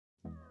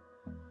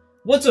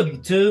What's up,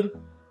 YouTube?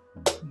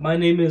 My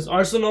name is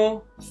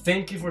Arsenal.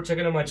 Thank you for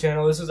checking out my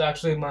channel. This is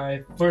actually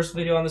my first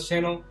video on this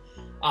channel.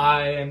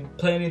 I am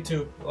planning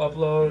to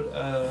upload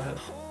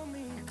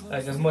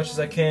like as much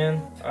as I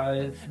can.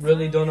 I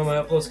really don't know my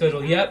upload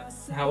schedule yet.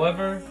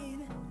 However,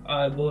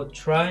 I will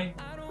try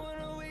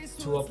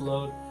to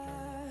upload,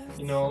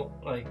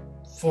 like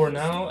for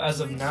now,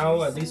 as of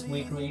now, at least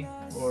weekly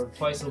or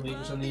twice a week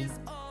or something.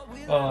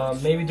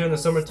 Maybe during the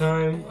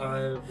summertime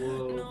I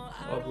will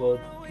upload,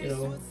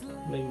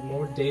 maybe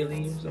more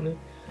daily or something.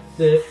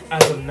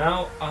 As of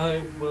now,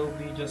 I will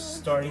be just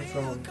starting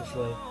from just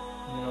like,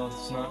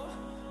 it's not,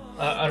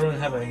 I don't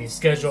have any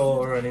schedule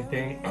or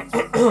anything.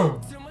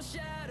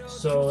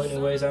 So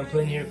anyways, I'm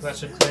playing here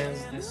Clash of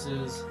Clans. This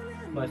is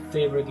my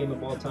favorite game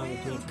of all time.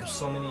 I've played for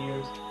so many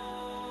years.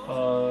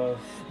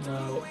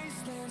 Now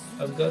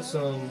I've got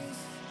some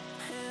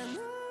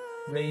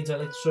raids I'd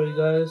like to show you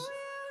guys.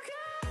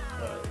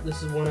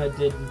 This is one I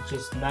did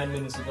just 9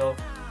 minutes ago.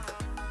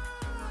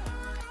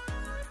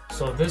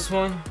 So this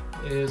one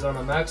is on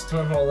a max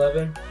Town Hall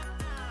 11.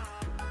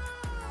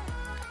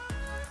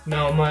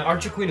 Now my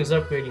Archer Queen is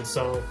upgrading,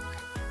 so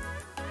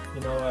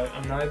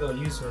I'm not able to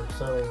use her.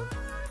 So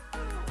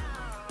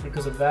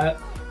because of that,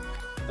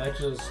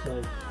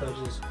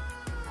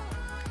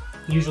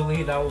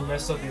 usually that will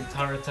mess up the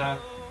entire attack.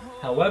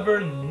 However,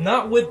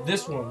 not with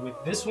this one.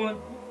 With this one,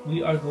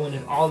 we are going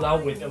in all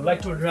out with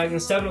Electro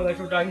Dragons, 7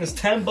 Electro Dragons,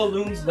 10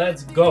 balloons.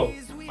 Let's go!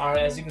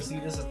 Alright, as you can see,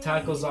 this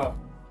attack goes off.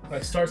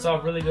 Starts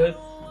off really good,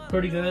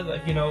 pretty good.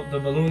 The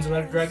balloons and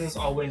Electro Dragons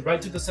all went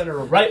right to the center,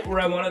 right where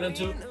I wanted them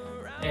to.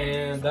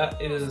 And that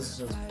is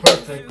just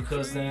perfect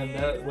because then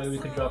that way we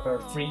can drop our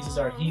freezes,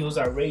 our heals,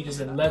 our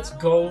rages, and let's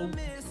go!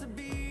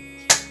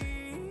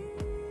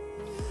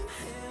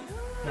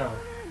 Now,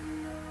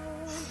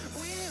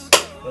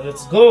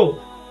 let's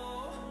go!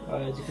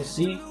 As you can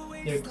see,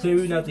 they're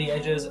clearing out the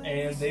edges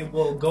and they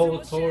will go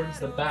towards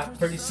the back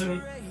pretty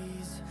soon.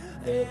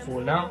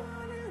 For now,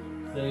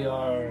 they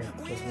are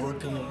just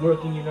working and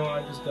working.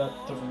 I just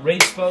got the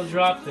raid spell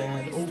dropped,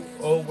 and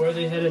where are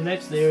they headed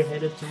next? They're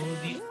headed to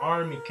the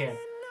army camp.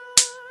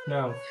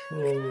 Now,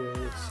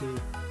 let's see.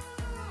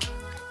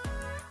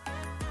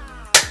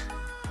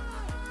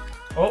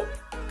 Oh,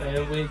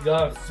 and we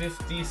got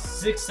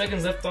 56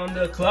 seconds left on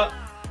the clock.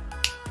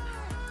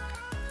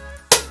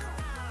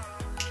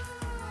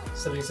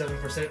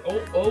 77%.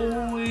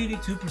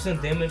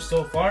 82% damage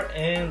so far,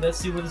 and let's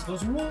see where this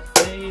goes. Whoop,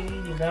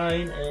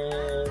 89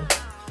 and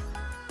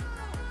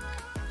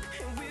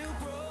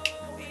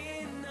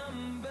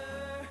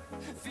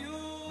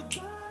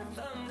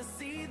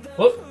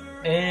whoop,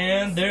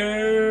 and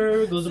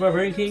there goes the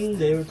Barbarian King.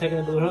 They were taking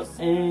a bullet up,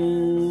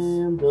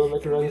 and the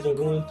Electro Dragons are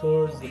going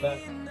towards the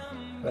back.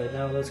 Right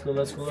now, let's go.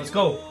 Let's hurry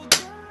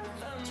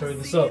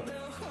this up.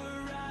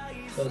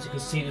 So as you can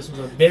see, this was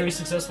a very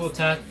successful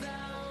attack.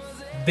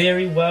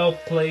 Very well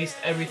placed,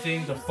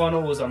 everything. The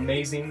funnel was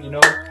amazing,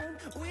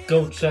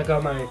 Go check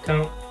out my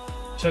account.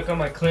 Check out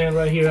my clan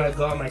right here. I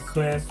got my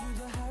clan.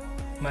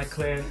 My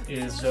clan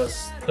is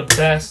just the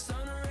best.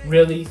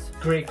 Really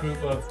great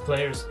group of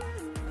players.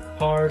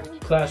 Hard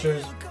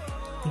clashers.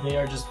 They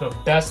are just the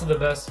best of the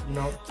best,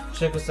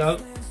 Check us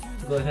out.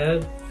 Go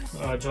ahead.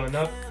 Join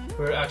up.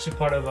 We're actually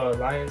part of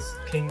Alliance,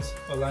 King's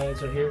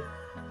Alliance right here.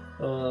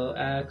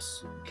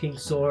 Axe, King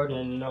Sword,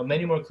 and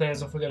many more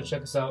clans. Don't forget to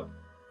check us out.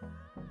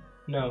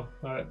 No,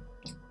 alright.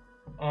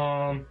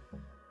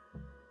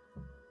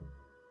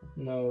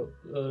 Yeah,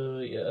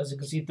 as you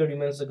can see, 30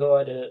 minutes ago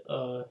I did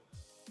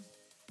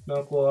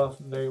not go off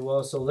very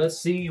well. So let's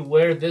see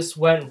where this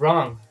went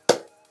wrong.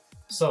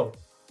 So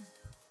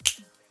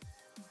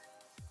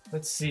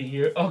let's see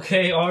here.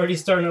 Okay, already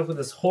starting off with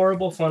this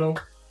horrible funnel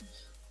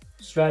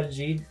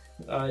strategy.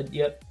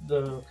 Yep.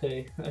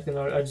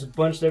 I just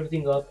bunched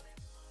everything up.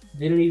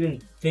 Didn't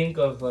even think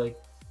of the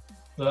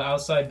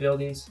outside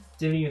buildings.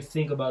 Didn't even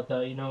think about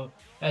that,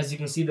 As you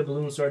can see, the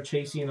balloons start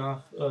chasing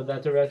off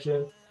that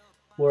direction,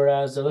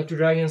 whereas the Electro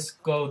Dragons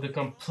go the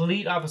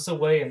complete opposite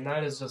way, and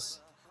that is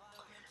just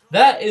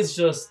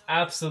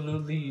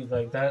absolutely,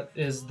 that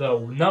is the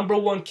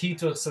 #1 key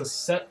to a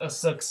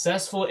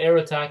successful air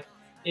attack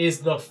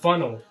is the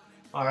funnel.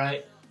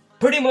 Alright,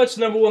 pretty much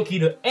 #1 key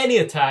to any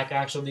attack,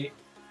 actually.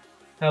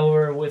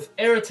 However, with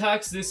air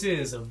attacks, this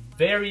is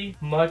very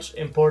much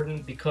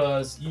important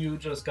because you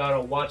just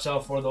gotta watch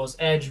out for those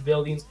edge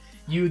buildings.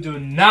 You do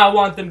not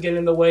want them getting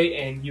in the way,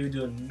 and you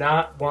do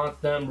not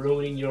want them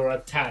ruining your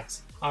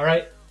attacks.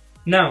 Alright?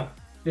 Now,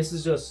 this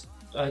is just,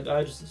 I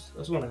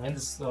just want to end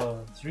this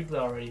replay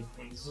already.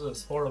 This is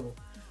just horrible.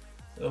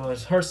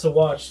 It hurts to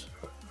watch.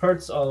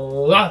 Hurts a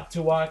lot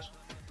to watch.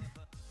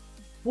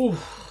 Whew.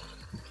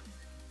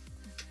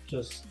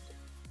 Just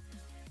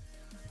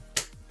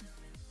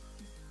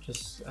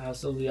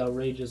absolutely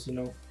outrageous,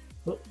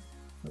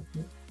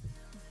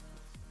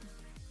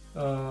 Oh,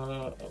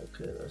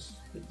 okay, let's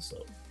get this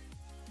up.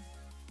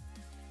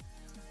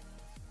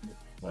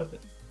 What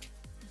happened?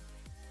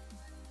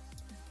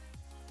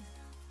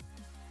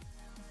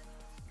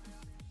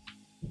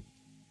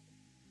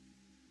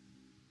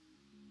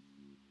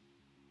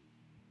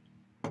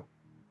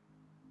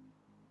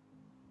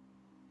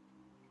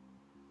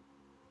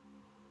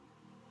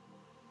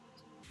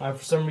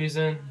 For some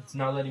reason, it's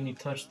not letting me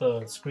touch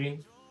the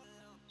screen.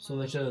 So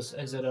let's just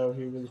exit out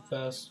here really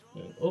fast.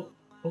 Oh,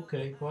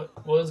 okay. What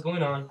is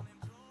going on?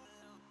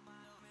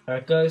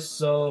 Alright, guys.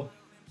 So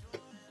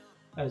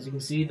as you can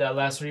see, that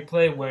last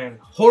replay went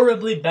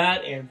horribly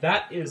bad, and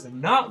that is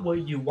not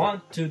what you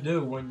want to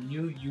do when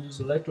you use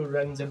Electro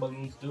Dragons and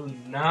Balloons. Do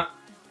not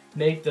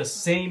make the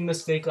same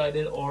mistake I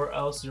did, or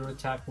else your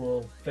attack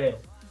will fail.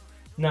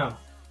 Now,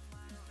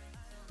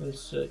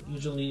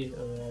 usually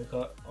I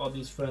got all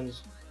these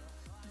friends.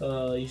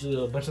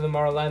 Usually a bunch of them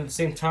are online at the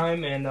same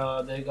time, and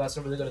they got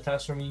some really good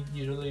attacks from me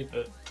usually,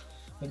 but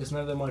I guess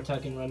none of them are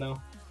attacking right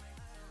now.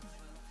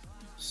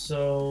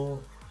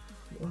 So,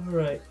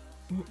 alright.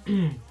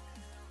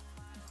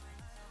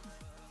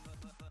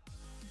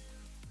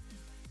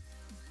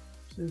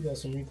 So we got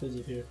some replays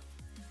up here.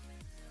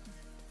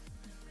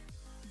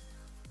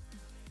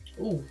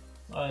 Ooh,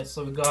 alright,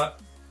 so we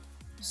got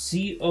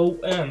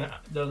COM,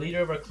 the leader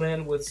of our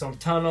clan, with some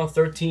Town Hall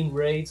 13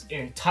 raids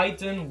in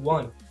Titan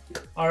 1.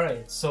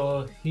 Alright,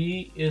 so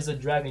he is a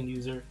dragon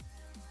user.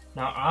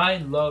 Now, I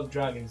love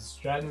dragons.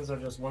 Dragons are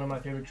just one of my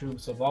favorite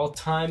troops of all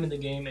time in the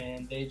game,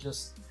 and they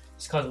just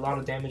cause a lot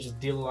of damage, just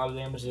deal a lot of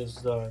damage.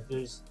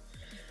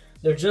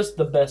 They're just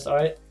the best,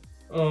 alright?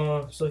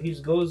 So he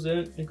just goes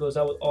in and goes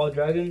out with all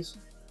dragons.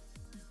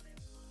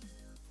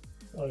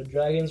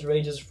 Dragons,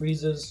 rages,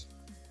 freezes.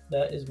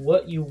 That is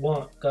what you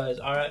want, guys.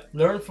 Alright,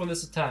 learn from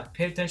this attack.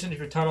 Pay attention if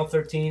you're Town Hall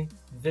 13.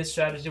 This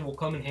strategy will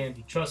come in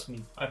handy. Trust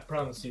me, I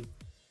promise you.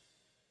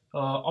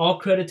 All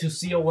credit to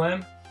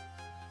COM,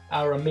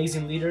 our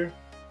amazing leader.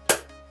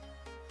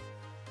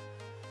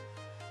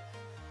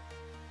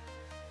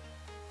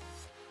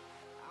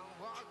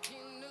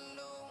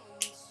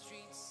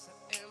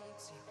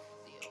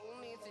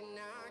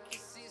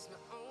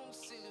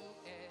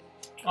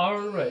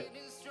 Alright.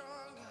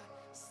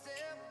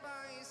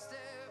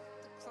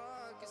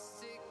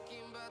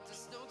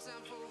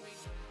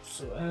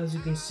 So as you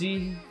can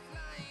see,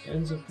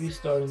 ends up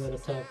restarting that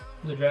attack.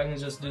 The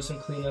dragons just do some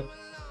cleanup.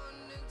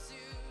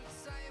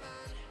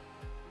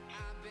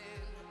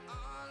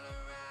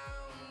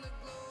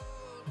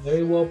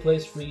 Very well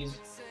placed freeze.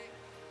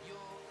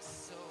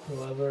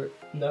 However,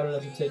 not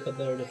enough to take up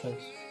their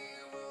defense.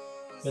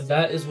 But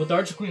that is what the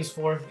Archer Queen is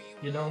for,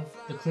 you know,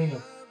 the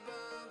cleanup.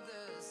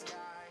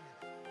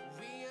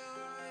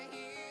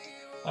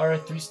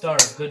 Alright, 3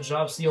 stars. Good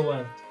job,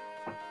 COM.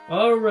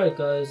 Alright,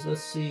 guys,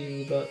 let's see.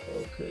 We got,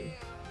 okay.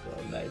 Got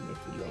a magnet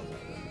for you on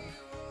that one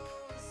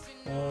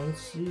now.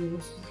 Let's see,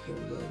 what's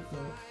going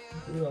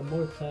on? We got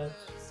more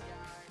attacks.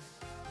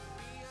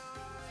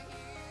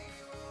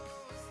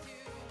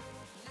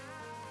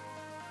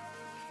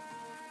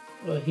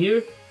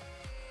 Here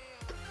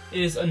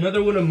is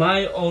another one of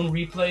my own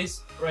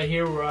replays right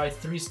here where I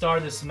 3-star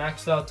this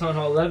maxed out Town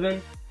Hall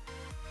 11.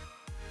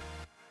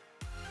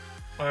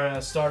 Alright, I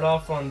start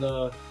off on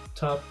the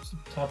top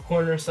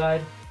corner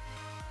side.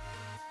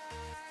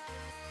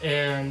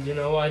 And you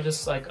know, I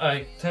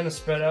tend to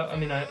spread out. I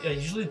mean, I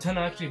usually tend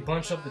to actually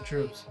bunch up the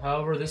troops.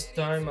 However, this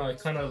time I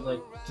kind of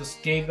like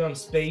just gave them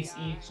space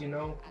each, you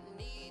know.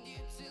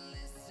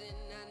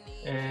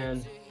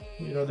 And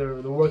you know,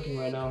 they're working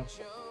right now.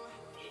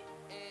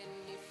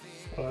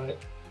 Alright.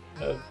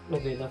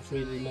 Okay, not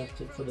freeze. I meant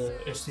to for the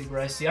air sweeper.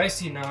 I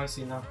see now.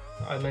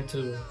 I meant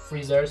to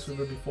freeze the air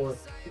sweeper before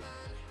it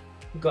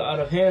got out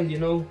of hand. You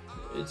know,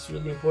 it's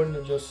really important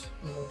to just,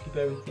 you know, keep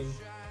everything.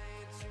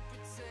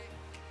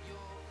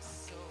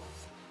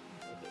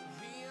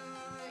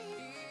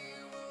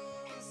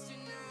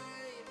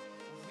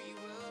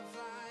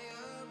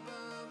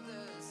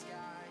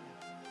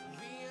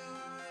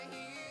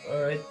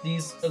 Alright,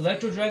 these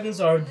Electro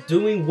Dragons are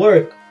doing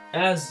work.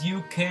 As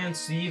you can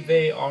see,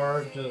 they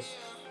are just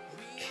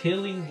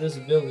killing this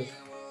village.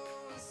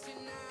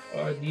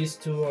 Alright, these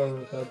two are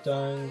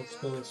dying. Let's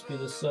go speed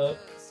this up.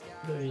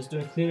 They're just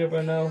doing cleanup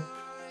right now.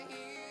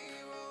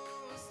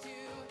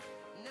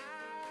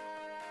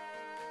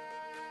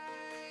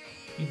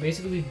 You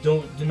basically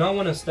do not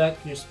want to stack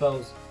your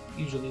spells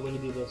usually when you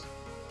do this.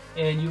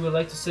 And you would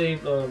like to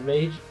save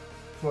rage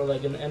for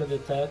like an end of the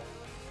attack.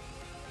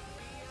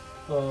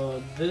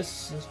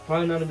 This is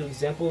probably not a good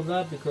example of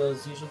that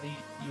because usually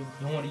you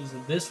don't want to use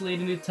it this late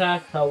in the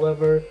attack.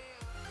 However,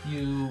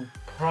 you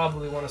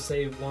probably want to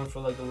save one for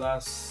like the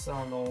last,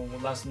 I don't know,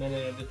 last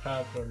minute of the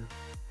attack or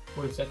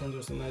 40 seconds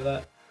or something like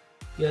that.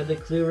 Yeah, they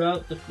clear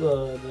out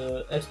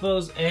the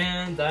expos,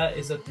 and that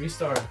is a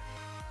 3-star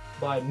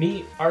by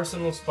me,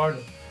 Arsenal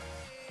Spartan.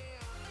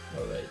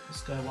 Alright,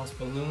 this guy wants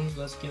balloons.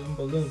 Let's give him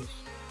balloons.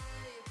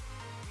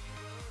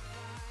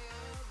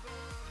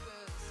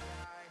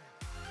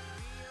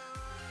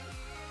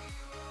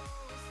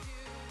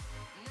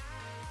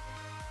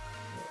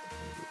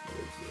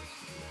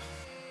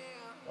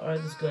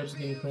 Alright, this guy just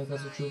gave me Clan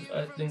Castle troops.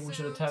 I think we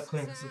should attack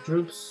Clan Castle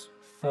troops.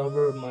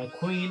 However, my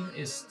queen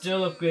is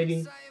still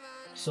upgrading,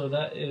 so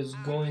that is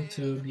going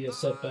to be a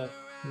setback.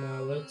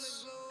 Now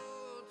let's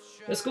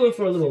go in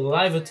for a little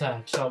live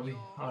attack, shall we?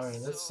 Alright,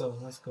 let's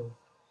go.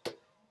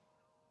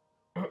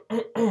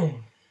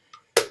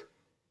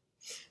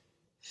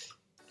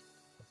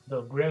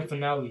 the grand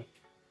finale.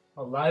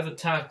 A live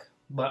attack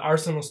by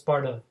Arsenal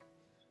Sparta.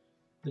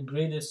 The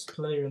greatest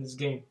player in this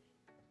game.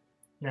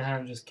 Nah,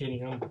 I'm just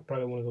kidding. I'm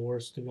probably one of the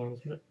worst, to be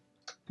honest. But,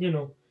 you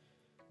know,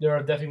 there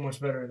are definitely much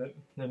better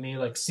than me.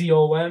 Like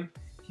COM.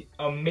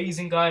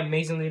 Amazing guy,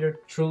 amazing leader,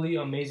 truly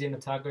amazing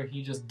attacker.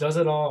 He just does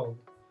it all.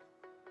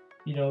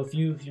 You know, if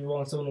you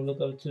want someone to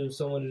look up to,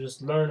 someone to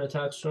just learn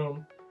attack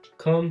from,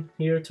 come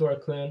here to our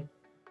clan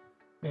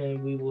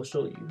and we will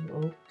show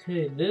you.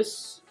 Okay,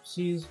 this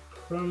seems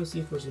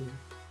promising for some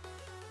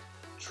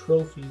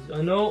trophies.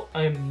 I know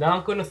I'm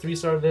not gonna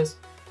 3-star this,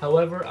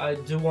 however, I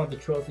do want the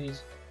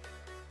trophies.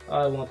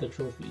 I want the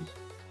trophies.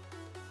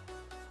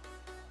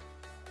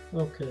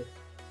 Okay.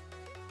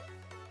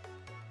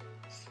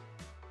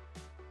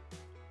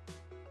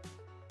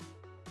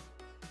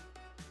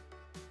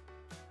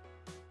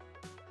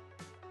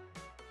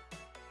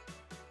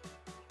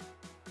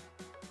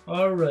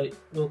 Alright,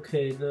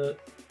 okay, the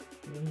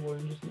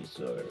orange is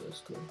sorry,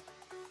 let's go.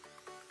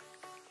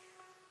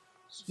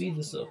 Speed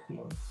this up, come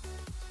on.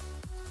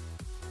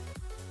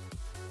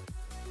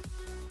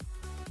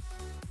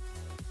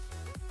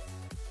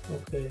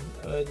 Okay,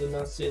 I did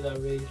not say that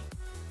rage.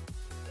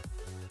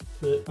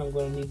 But I'm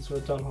gonna need this for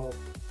Town Hall.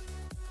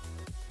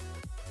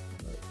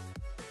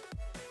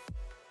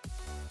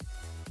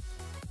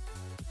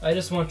 I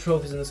just want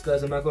trophies in this,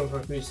 guys. I'm not going for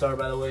a 3-star,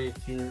 by the way,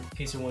 in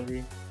case you're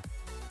wondering.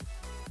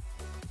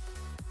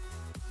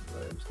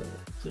 I'm just gonna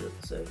clear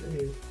up the side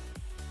right here.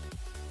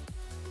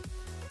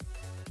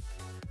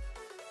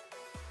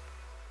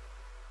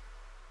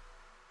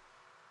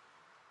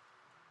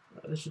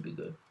 This should be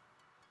good.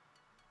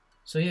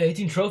 So yeah,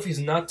 18 trophies,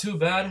 not too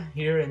bad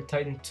here in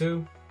Titan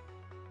 2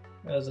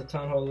 as a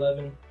Town Hall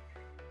 11.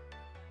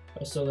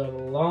 I still have a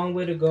long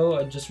way to go.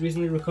 I just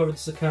recently recovered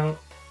this account.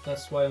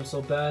 That's why I'm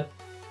so bad.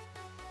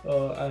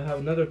 I have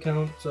another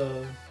account,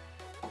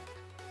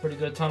 pretty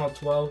good, Town Hall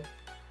 12.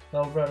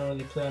 However, I don't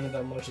really play on it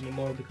that much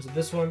anymore because of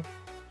this one.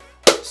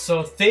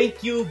 So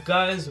thank you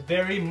guys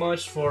very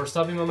much for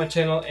stopping by my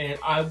channel, and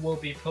I will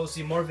be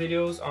posting more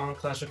videos on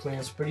Clash of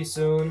Clans pretty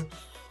soon.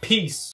 Peace!